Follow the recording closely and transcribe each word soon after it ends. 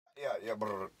Yeah,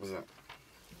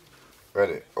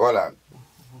 ready? Hold on.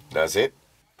 That's it.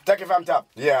 Take it from top.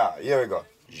 Yeah, here we go.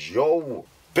 Yo.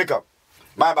 Pick up.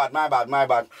 My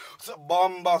bad. So,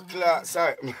 bomber class.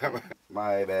 Sorry.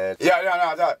 My bad. Yeah,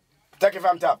 no, that. Take it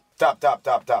from top.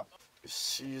 Top.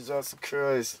 Jesus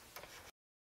Christ.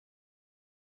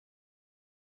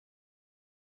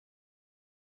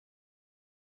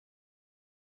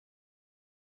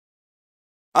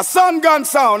 A Sungun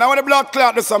sound, I want the blood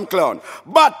clot to some clown.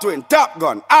 Bat twin, top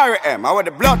gun, RM, I want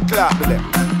the blood clot to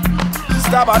them.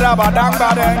 Stabba dabba dang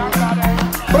badang.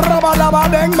 Brabba dabba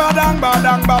dang badang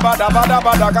badang babba dabba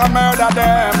dabba da can murder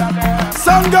them.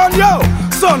 Sungun yo,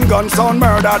 Sungun sound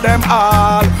murder them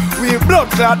all. We blood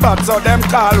clot bad so them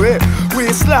call we.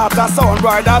 We slaughter sound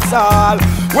boy that's all.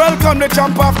 Welcome the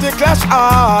jump of the clash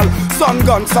all.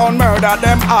 Sungun sound murder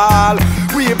them all.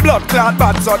 We blood clot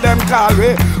bad so them call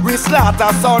we. We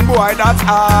slaughter sound boy, that's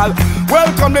all.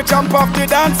 Welcome the jump of the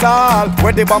dancehall.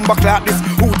 Where the bomber clot this,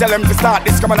 who tell them to start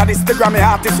this? Come on, this the Grammy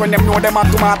artist when them know them are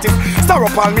tomatoes. Star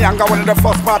up all me and go one of the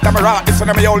first part of me rock this. When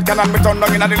them old can and me turn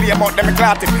down in the lay about them me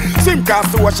clot it. Sim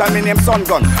cast social, me name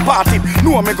Sungun. Party,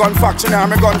 know me gun factory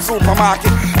and me gun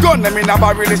supermarket. Gun them in a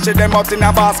barrel, shit them out in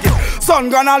a basket.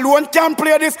 Sungun alone can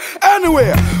play this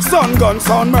anyway. Sungun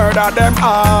sound murder them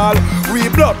all. We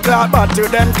blood clot bad to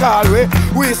them call we.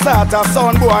 We start a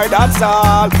sound boy, that's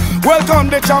all. Welcome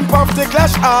the champ of the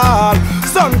clash all.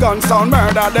 Sungun sound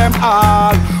murder them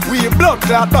all. We blood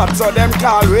clot bad so them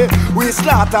call we. We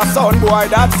slaughter sound boy,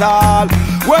 that's all.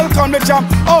 Welcome the champ.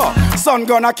 Oh,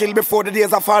 Sungun a kill before the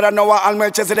days of father Noah and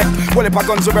Melchizedek. Well if a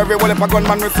guns to every, well if a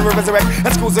gunman with the resurrect.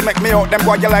 Excuse me, make me out, them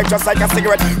boy your life just like a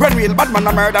cigarette. When real bad man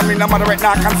a murder, me no moderate,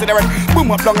 nah consider it.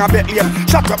 Boom up down a Bethlehem,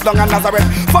 shut up down a Nazareth.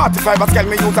 45 a scale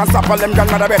me use and stop all them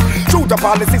grandmother bet. Shoot up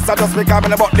all the sisters just because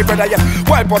me about the brother yes.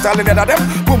 Wipe out all the leather them,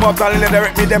 boom up all the leather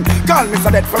me them. Call me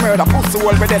so dead for murder, pussy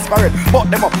will be desperate. Fuck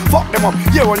them up,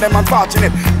 you and them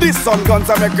unfortunate. This Sungun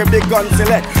so make a big gun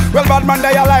select. Well bad man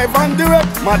they alive and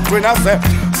direct. Mad twin I say,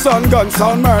 Sungun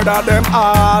sound murder them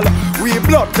all. We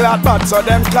blood clot bad so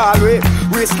them call we.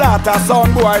 We slaughter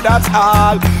sound boy that's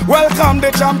all. Welcome the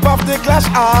champ of the clash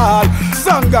all.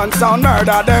 Sungun sound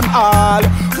murder them all.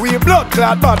 We blood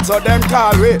clot bad so them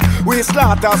call we. We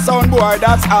slaughter sound boy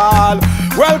that's all.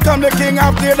 Welcome the king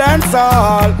of the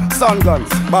dancehall. Sunguns,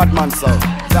 bad man sound.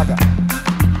 Zaga.